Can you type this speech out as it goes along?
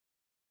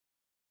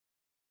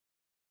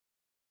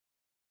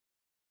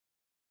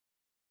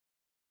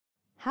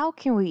How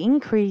can we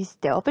increase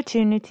the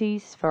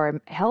opportunities for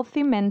a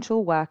healthy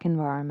mental work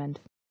environment?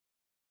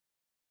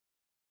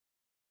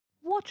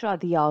 What are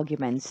the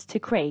arguments to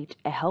create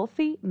a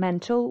healthy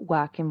mental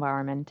work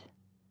environment?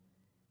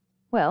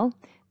 Well,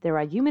 there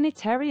are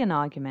humanitarian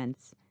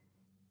arguments,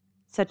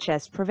 such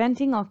as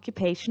preventing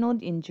occupational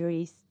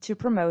injuries to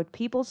promote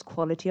people's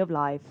quality of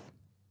life.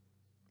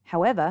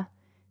 However,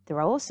 there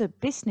are also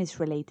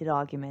business-related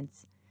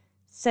arguments,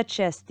 such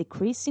as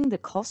decreasing the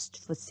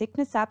cost for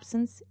sickness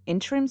absence,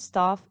 interim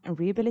staff, and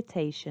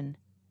rehabilitation.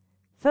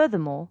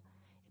 Furthermore,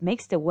 it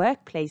makes the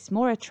workplace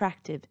more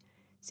attractive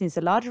since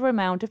a larger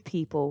amount of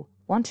people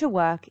want to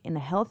work in a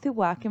healthy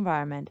work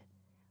environment,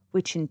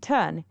 which in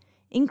turn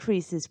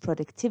increases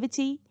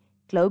productivity,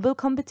 global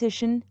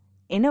competition,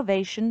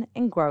 innovation,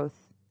 and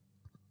growth.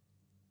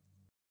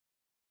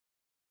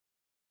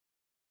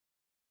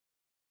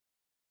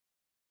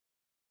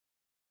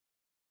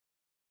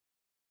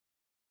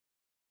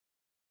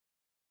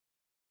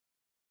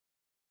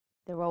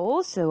 There are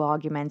also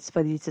arguments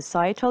for the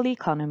societal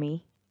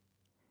economy.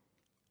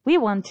 We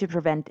want to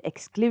prevent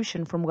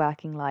exclusion from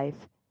working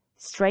life,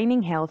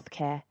 straining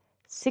healthcare,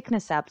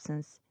 sickness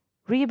absence,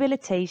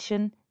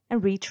 rehabilitation,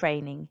 and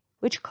retraining,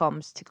 which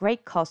comes to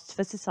great costs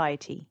for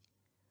society.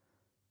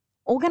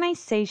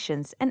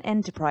 Organizations and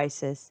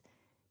enterprises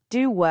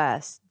do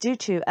worse due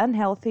to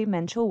unhealthy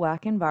mental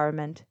work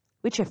environment,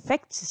 which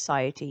affects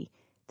society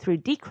through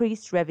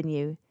decreased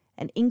revenue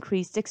and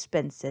increased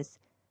expenses,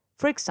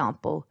 for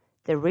example,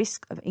 the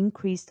risk of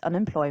increased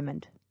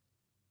unemployment.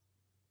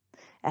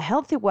 A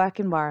healthy work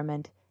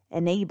environment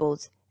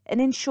enables and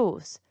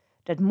ensures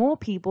that more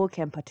people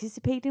can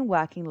participate in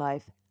working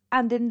life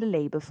and in the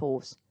labor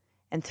force,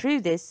 and through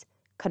this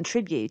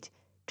contribute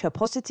to a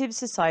positive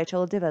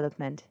societal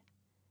development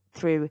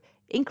through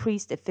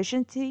increased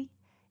efficiency,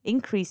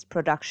 increased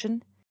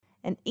production,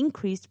 and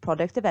increased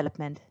product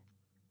development,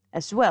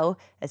 as well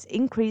as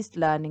increased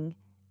learning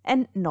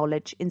and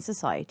knowledge in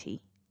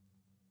society.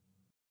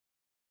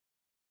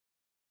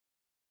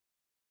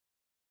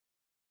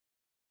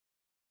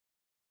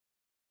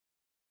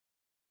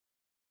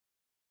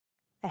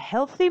 A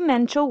healthy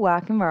mental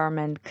work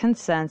environment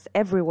concerns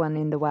everyone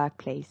in the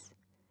workplace.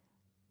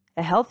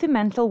 A healthy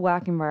mental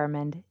work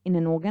environment in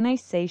an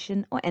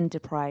organization or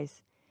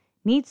enterprise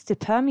needs to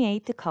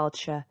permeate the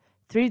culture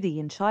through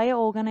the entire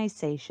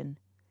organization,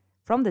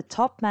 from the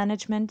top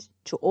management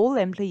to all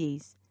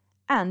employees,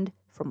 and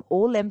from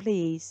all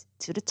employees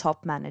to the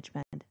top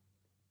management.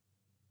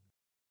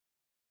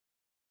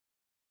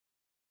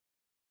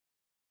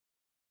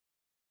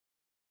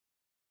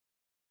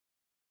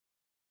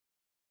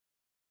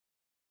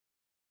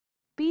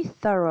 Be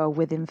thorough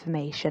with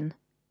information.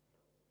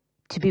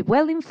 To be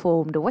well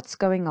informed of what's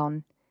going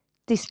on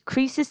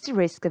decreases the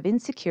risk of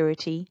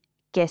insecurity,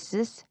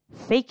 guesses,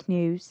 fake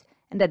news,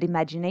 and that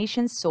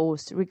imagination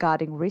soars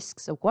regarding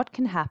risks of what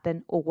can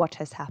happen or what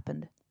has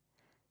happened.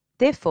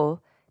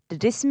 Therefore, the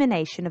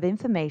dissemination of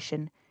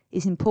information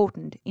is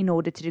important in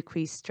order to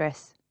decrease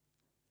stress.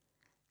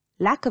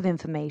 Lack of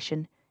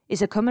information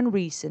is a common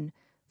reason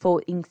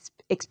for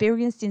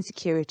experienced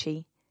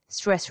insecurity,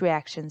 stress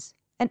reactions,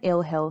 and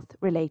ill health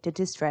related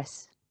to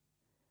stress.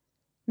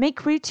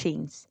 Make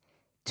routines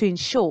to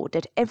ensure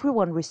that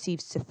everyone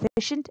receives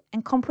sufficient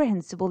and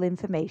comprehensible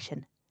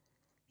information.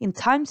 In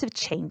times of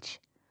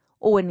change,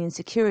 or when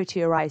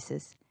insecurity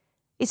arises,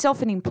 it's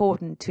often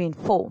important to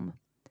inform,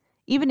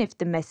 even if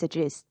the message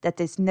is that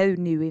there's no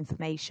new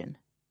information.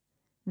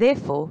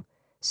 Therefore,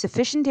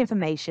 sufficient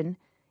information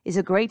is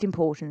of great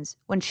importance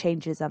when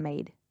changes are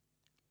made.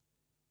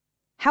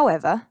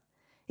 However,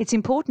 it's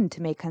important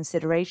to make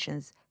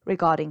considerations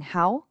regarding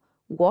how,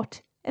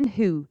 what, and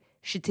who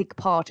should take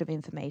part of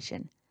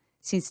information,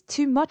 since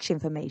too much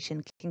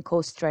information can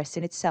cause stress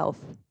in itself,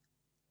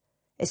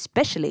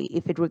 especially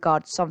if it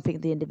regards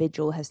something the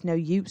individual has no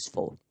use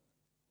for.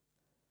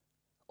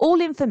 All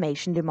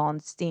information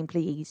demands the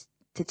employees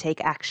to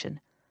take action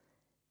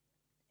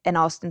and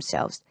ask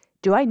themselves,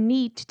 do I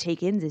need to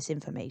take in this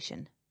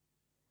information?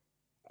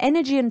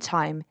 Energy and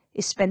time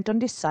is spent on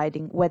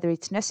deciding whether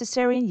it's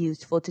necessary and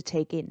useful to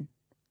take in.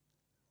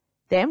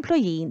 The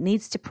employee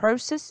needs to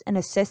process and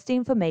assess the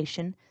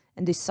information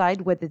and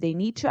decide whether they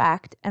need to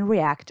act and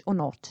react or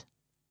not.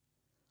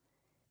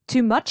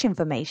 Too much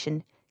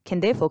information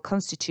can therefore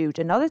constitute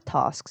another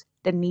tasks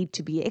that need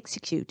to be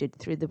executed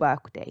through the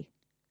workday.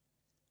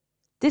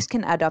 This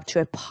can add up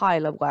to a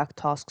pile of work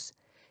tasks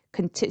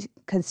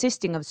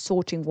consisting of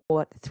sorting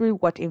through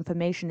what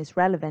information is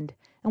relevant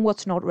and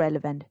what's not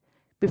relevant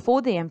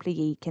before the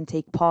employee can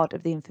take part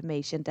of the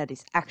information that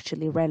is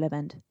actually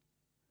relevant.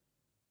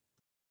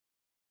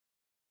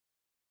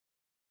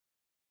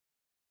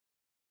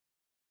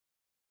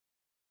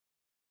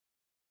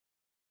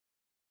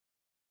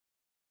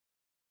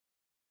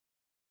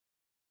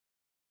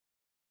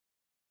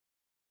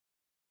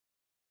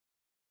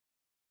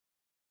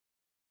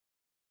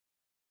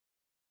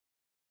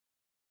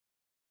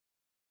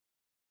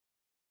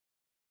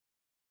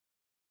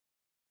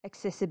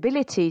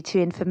 Accessibility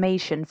to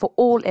information for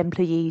all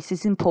employees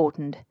is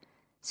important,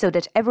 so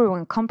that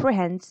everyone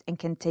comprehends and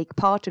can take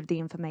part of the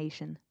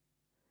information.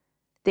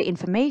 The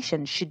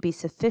information should be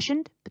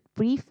sufficient but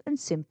brief and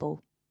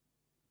simple.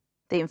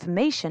 The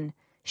information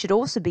should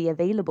also be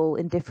available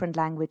in different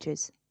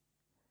languages.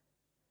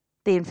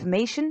 The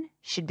information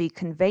should be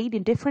conveyed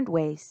in different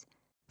ways,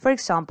 for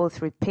example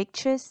through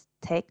pictures,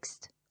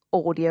 text,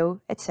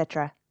 audio,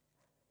 etc.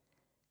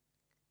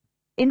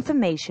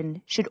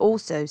 Information should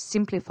also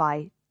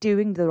simplify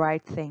doing the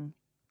right thing.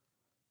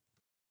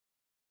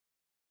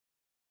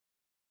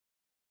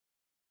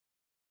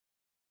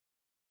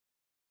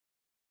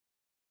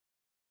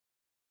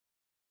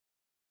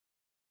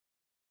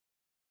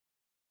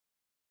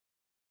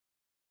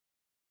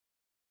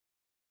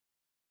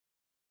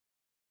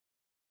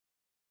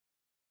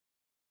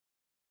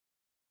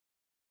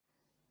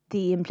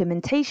 The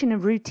implementation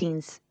of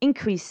routines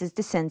increases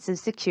the sense of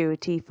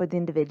security for the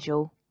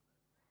individual.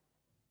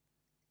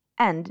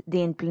 And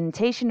the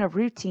implementation of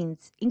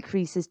routines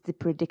increases the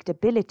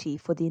predictability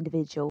for the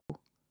individual.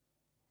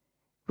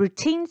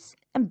 Routines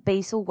and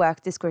basal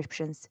work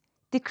descriptions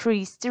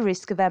decrease the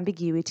risk of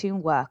ambiguity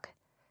in work,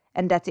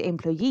 and that the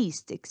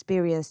employees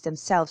experience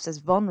themselves as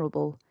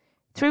vulnerable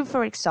through,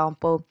 for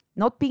example,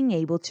 not being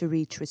able to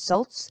reach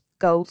results,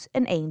 goals,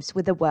 and aims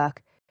with their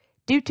work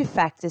due to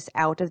factors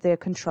out of their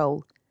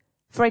control,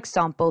 for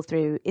example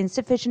through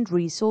insufficient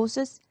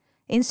resources,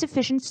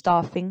 insufficient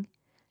staffing,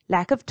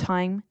 lack of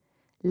time,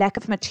 lack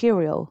of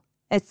material,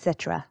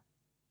 etc.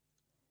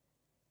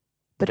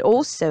 But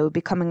also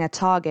becoming a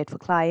target for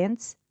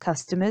clients,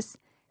 customers,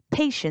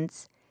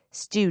 patients,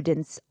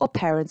 students, or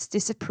parents'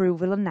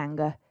 disapproval and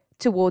anger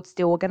towards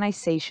the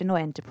organization or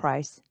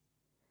enterprise.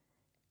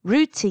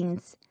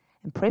 Routines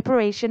and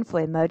preparation for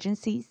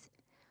emergencies,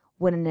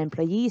 when an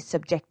employee is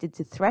subjected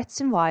to threats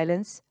and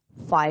violence,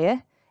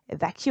 fire,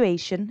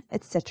 evacuation,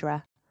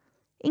 etc.,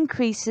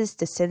 increases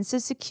the sense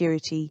of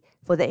security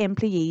for the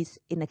employees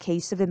in a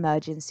case of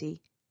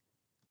emergency.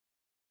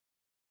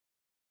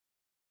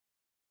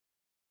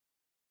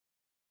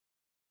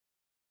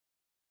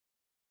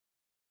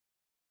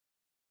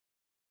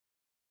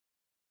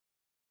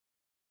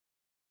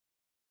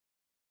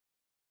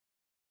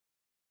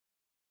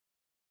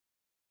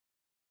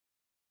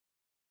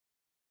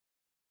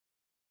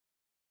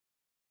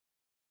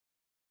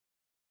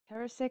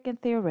 Karasek and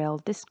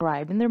Theorel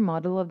describe in their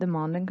model of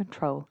demand and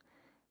control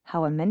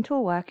how a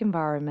mental work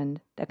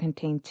environment that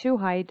contains too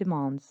high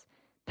demands,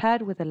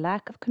 paired with a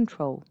lack of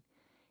control,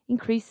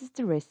 increases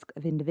the risk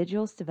of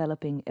individuals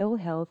developing ill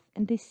health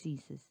and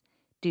diseases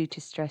due to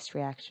stress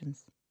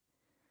reactions.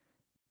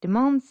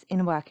 Demands in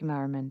a work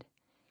environment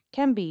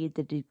can be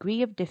the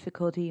degree of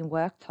difficulty in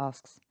work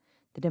tasks,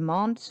 the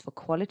demands for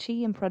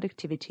quality and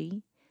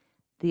productivity,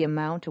 the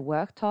amount of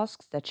work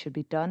tasks that should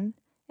be done,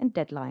 and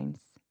deadlines,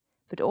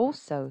 but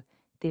also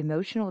the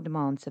emotional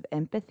demands of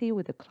empathy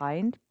with the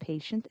client,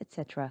 patient,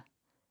 etc.,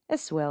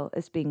 as well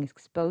as being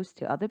exposed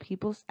to other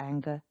people's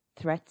anger,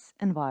 threats,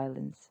 and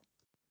violence.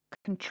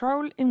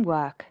 Control in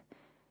work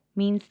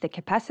means the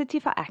capacity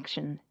for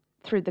action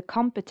through the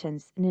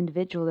competence an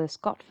individual has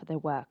got for their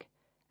work,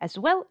 as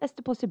well as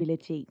the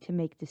possibility to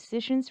make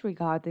decisions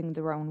regarding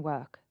their own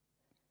work.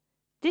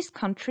 This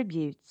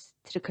contributes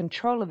to the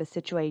control of a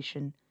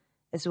situation,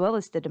 as well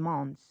as the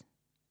demands.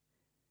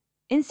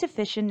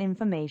 Insufficient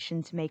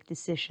information to make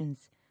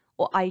decisions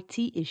or IT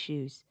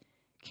issues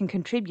can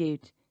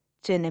contribute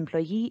to an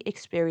employee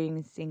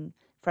experiencing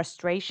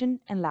frustration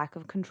and lack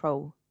of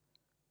control.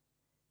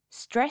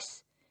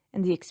 Stress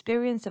and the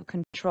experience of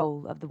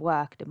control of the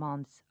work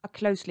demands are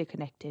closely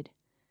connected,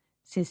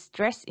 since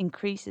stress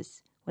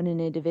increases when an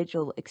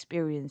individual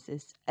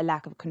experiences a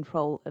lack of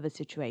control of a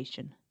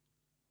situation.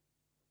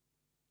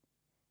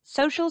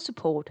 Social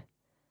support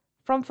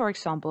from, for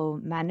example,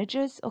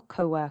 managers or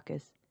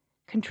co-workers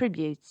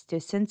contributes to a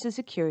sense of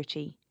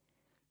security,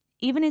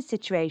 even in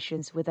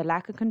situations with a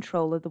lack of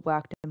control of the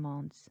work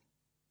demands.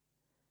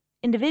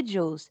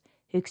 Individuals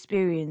who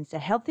experience a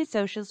healthy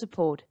social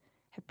support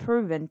have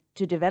proven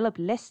to develop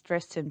less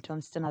stress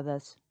symptoms than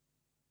others.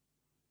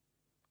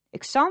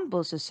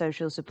 Examples of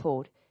social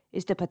support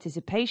is the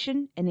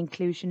participation and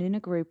inclusion in a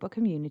group or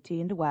community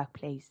in the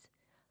workplace,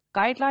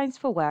 guidelines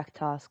for work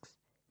tasks,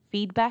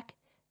 feedback,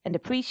 and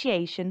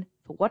appreciation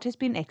for what has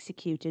been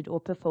executed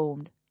or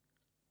performed.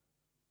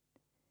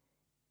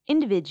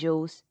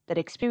 Individuals that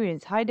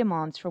experience high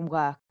demands from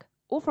work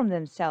or from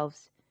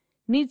themselves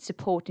need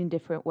support in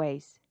different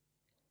ways.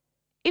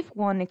 If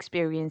one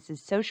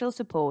experiences social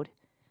support,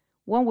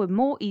 one will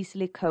more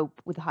easily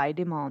cope with high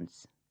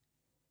demands.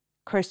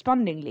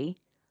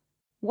 Correspondingly,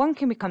 one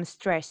can become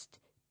stressed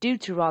due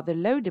to rather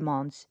low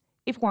demands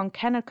if one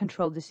cannot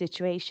control the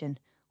situation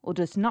or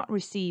does not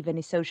receive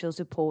any social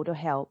support or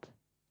help.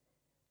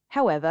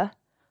 However,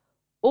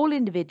 all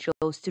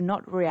individuals do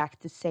not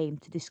react the same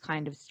to this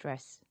kind of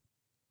stress.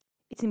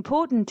 It's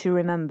important to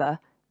remember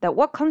that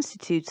what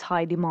constitutes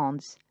high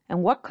demands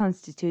and what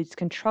constitutes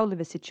control of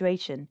a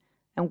situation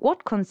and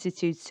what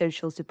constitutes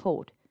social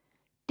support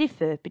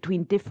differ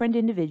between different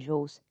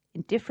individuals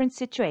in different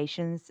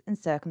situations and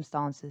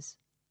circumstances.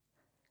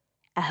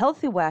 A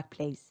healthy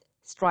workplace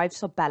strives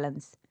for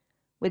balance,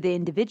 where the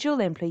individual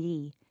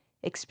employee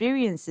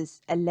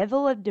experiences a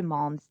level of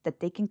demands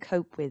that they can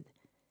cope with,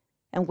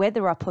 and where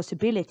there are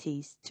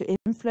possibilities to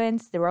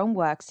influence their own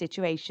work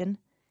situation,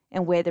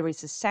 and where there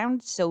is a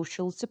sound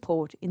social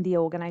support in the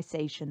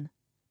organization.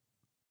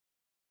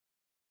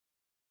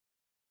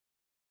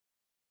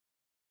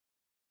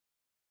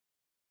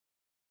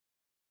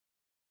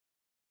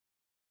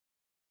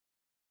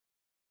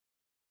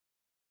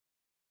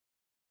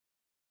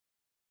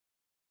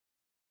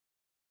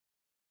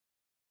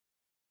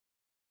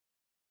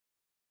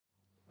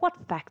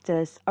 What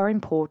factors are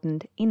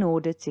important in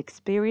order to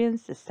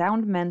experience a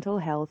sound mental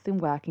health in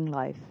working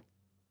life?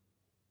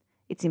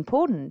 It's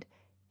important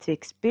to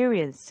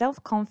experience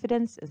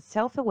self-confidence and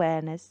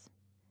self-awareness,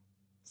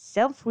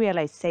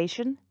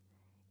 self-realization,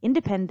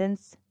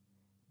 independence,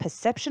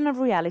 perception of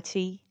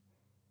reality,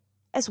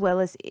 as well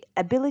as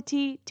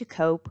ability to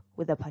cope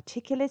with a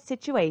particular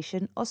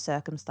situation or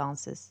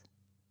circumstances.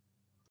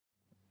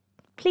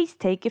 Please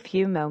take a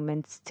few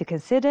moments to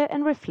consider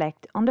and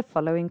reflect on the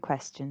following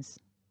questions.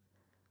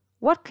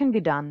 What can be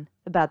done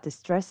about the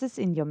stresses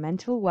in your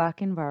mental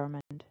work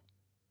environment?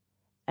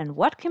 And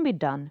what can be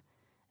done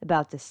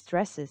about the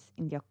stresses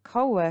in your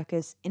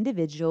co-workers'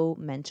 individual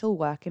mental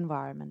work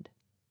environment?